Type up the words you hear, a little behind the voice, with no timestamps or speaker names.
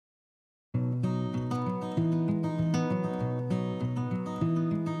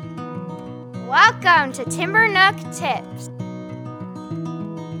Welcome to Timber Nook Tips.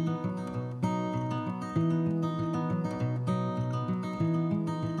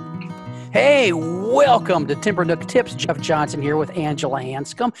 Hey, welcome to Timber Nook Tips. Jeff Johnson here with Angela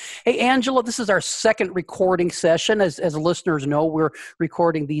Hanscom. Hey, Angela, this is our second recording session. As listeners know, we're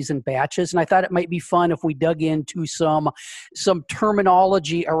recording these in batches, and I thought it might be fun if we dug into some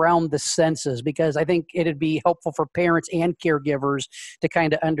terminology around the senses, because I think it'd be helpful for parents and caregivers to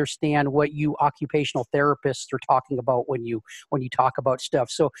kind of understand what you occupational therapists are talking about when you talk about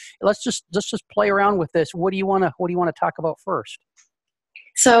stuff. So let's just play around with this. What do you want to talk about first?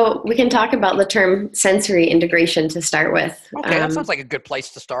 So we can talk about the term sensory integration to start with. Okay, that sounds like a good place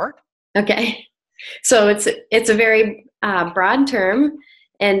to start. Okay, so it's a very broad term,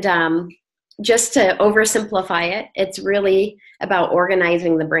 and just to oversimplify it, it's really about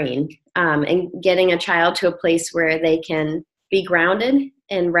organizing the brain and getting a child to a place where they can be grounded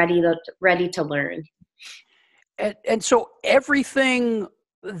and ready to learn. And so everything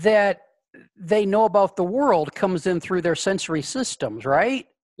that they know about the world comes in through their sensory systems, right?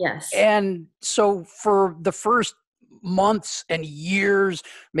 Yes. And so for the first months and years,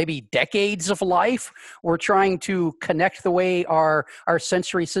 maybe decades of life, we're trying to connect the way our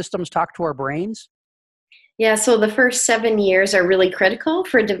sensory systems talk to our brains. Yeah, so the first 7 years are really critical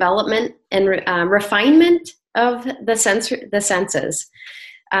for development and refinement of the senses.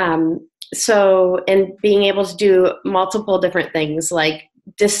 And being able to do multiple different things like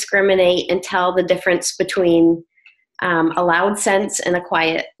discriminate and tell the difference between a loud sense and a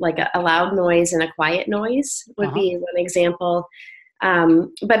quiet, like a loud noise and a quiet noise would be one example.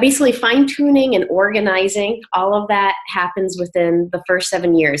 But basically fine-tuning and organizing, all of that happens within the first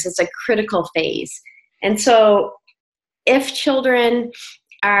 7 years. It's a critical phase. And so if children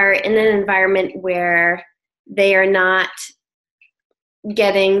are in an environment where they are not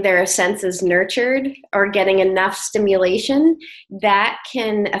getting their senses nurtured or getting enough stimulation, that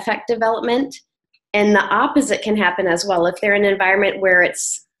can affect development. And the opposite can happen as well. If they're in an environment where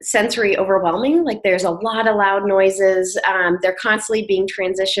it's sensory overwhelming, like there's a lot of loud noises, they're constantly being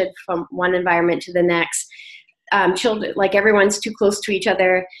transitioned from one environment to the next. Children, like everyone's too close to each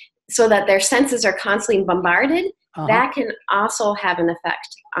other so that their senses are constantly bombarded, that can also have an effect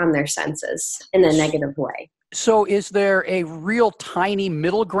on their senses in a negative way. So is there a real tiny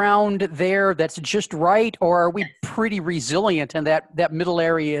middle ground there that's just right, or are we pretty resilient and that middle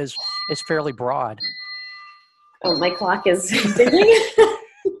area is fairly broad? Oh, my clock is dinging.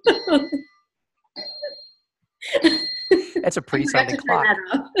 That's a pretty sounding clock.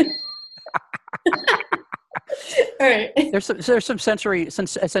 All right. There's some sensory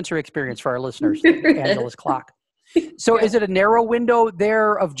experience for our listeners. Angela's clock. So is it a narrow window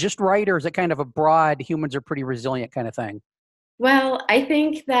there of just right, or is it kind of a broad, humans are pretty resilient kind of thing? Well, I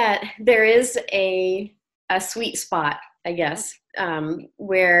think that there is a sweet spot, I guess,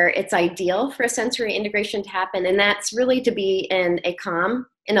 where it's ideal for sensory integration to happen, and that's really to be in a calm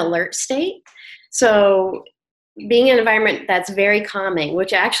and alert state. So being in an environment that's very calming,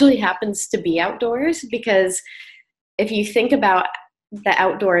 which actually happens to be outdoors, because if you think about the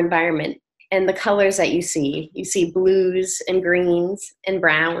outdoor environment, and the colors that you see blues and greens and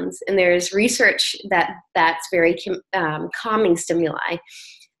browns. And there's research that's very calming stimuli.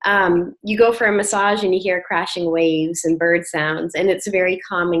 You go for a massage and you hear crashing waves and bird sounds, and it's a very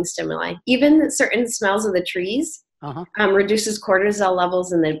calming stimuli. Even certain smells of the trees reduces cortisol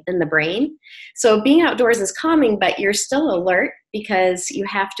levels in the brain. So being outdoors is calming, but you're still alert because you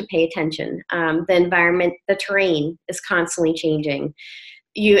have to pay attention. The environment, the terrain is constantly changing.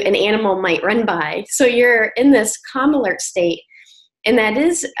 An animal might run by. So you're in this calm alert state, and that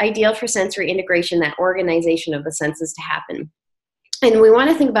is ideal for sensory integration, that organization of the senses to happen. And we want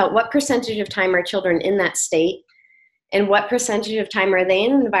to think about what percentage of time are children in that state, and what percentage of time are they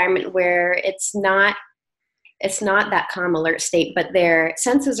in an environment where it's not that calm alert state, but their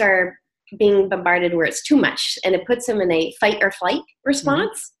senses are being bombarded where it's too much, and it puts them in a fight or flight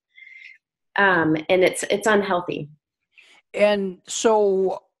response. And it's unhealthy. And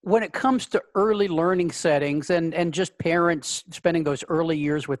so when it comes to early learning settings and just parents spending those early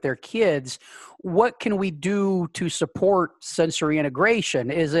years with their kids, what can we do to support sensory integration?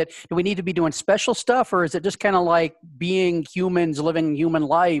 Do we need to be doing special stuff, or is it just kind of like being humans, living human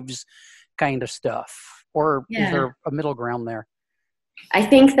lives kind of stuff? Or is there a middle ground there? I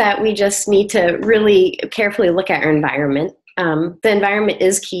think that we just need to really carefully look at our environment. The environment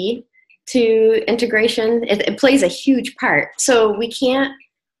is key to integration. It plays a huge part. So we can't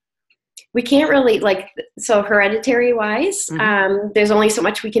really, so hereditary wise, there's only so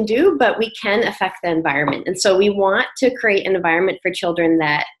much we can do, but we can affect the environment. And so we want to create an environment for children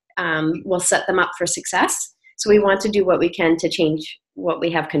that will set them up for success. So we want to do what we can to change what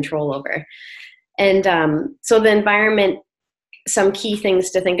we have control over. And so the environment, some key things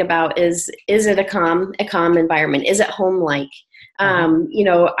to think about is it a calm environment? Is it home-like?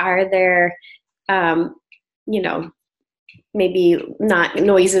 Are there, maybe not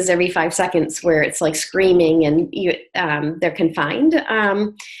noises every 5 seconds where it's like screaming and they're confined.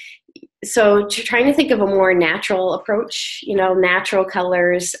 So trying to think of a more natural approach, natural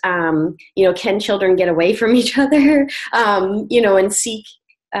colors, can children get away from each other, and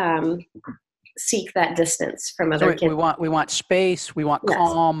seek that distance from other kids. We want space. We want Yes.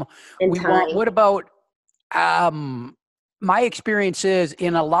 calm. And time. What about, my experience is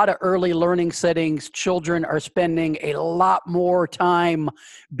in a lot of early learning settings, children are spending a lot more time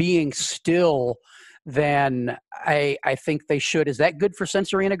being still than I think they should. Is that good for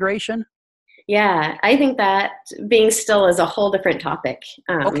sensory integration? Yeah, I think that being still is a whole different topic.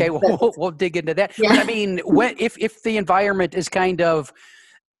 Okay, we'll dig into that. Yeah. But I mean, if the environment is kind of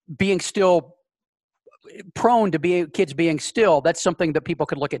being still, prone to kids being still, that's something that people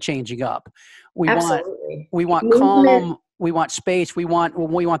could look at changing up. Absolutely. We want Movement. calm. We want space. We want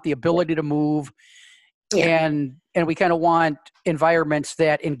the ability to move. Yeah. And we kind of want environments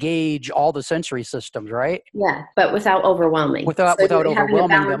that engage all the sensory systems, right? Yeah, but without overwhelming. Without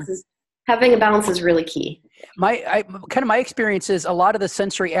overwhelming them. Having a balance is really key. My experience is a lot of the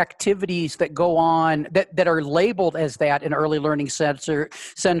sensory activities that go on that are labeled as that in early learning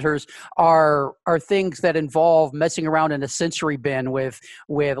centers are things that involve messing around in a sensory bin with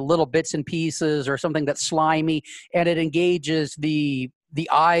little bits and pieces or something that's slimy, and it engages the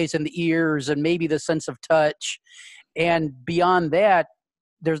eyes and the ears and maybe the sense of touch. And beyond that,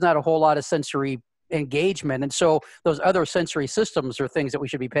 there's not a whole lot of sensory engagement. And so those other sensory systems are things that we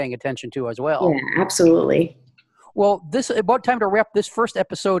should be paying attention to as well. Yeah, absolutely. Well, this is about time to wrap this first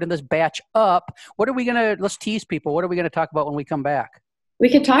episode in this batch up. Let's tease people. What are we going to talk about when we come back? We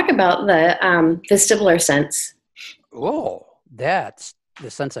could talk about the vestibular sense. Oh, that's the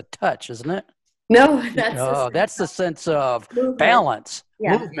sense of touch, isn't it? No, that's the sense of movement. Balance.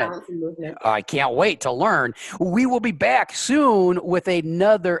 Yeah, movement. balance and movement. I can't wait to learn. We will be back soon with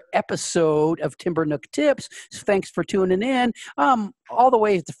another episode of Timber Nook Tips. Thanks for tuning in. All the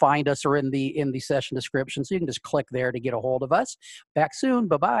ways to find us are in the session description, so you can just click there to get a hold of us. Back soon.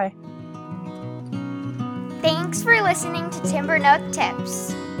 Bye-bye. Thanks for listening to Timber Nook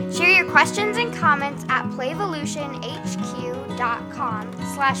Tips. Share your questions and comments at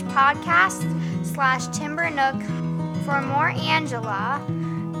playvolutionhq.com/podcast/timbernook. For more Angela,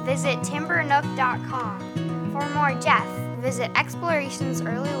 visit timbernook.com. For more Jeff, visit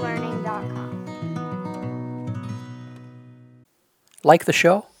explorationsearlylearning.com. Like the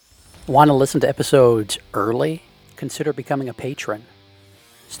show? Want to listen to episodes early? Consider becoming a patron.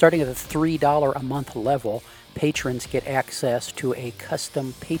 Starting at the $3 a month level, patrons get access to a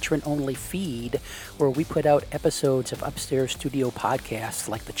custom patron-only feed where we put out episodes of Upstairs Studio podcasts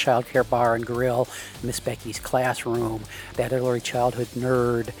like the Childcare Bar and Grill, Miss Becky's Classroom, That Early Childhood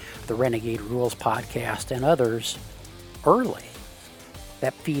Nerd, the Renegade Rules podcast, and others early.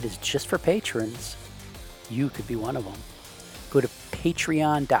 That feed is just for patrons. You could be one of them. Go to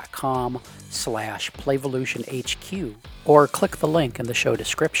patreon.com/playvolutionhq or click the link in the show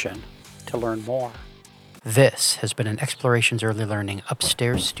description to learn more. This has been an Explorations Early Learning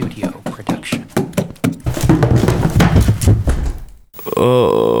Upstairs Studio production.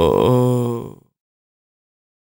 Oh.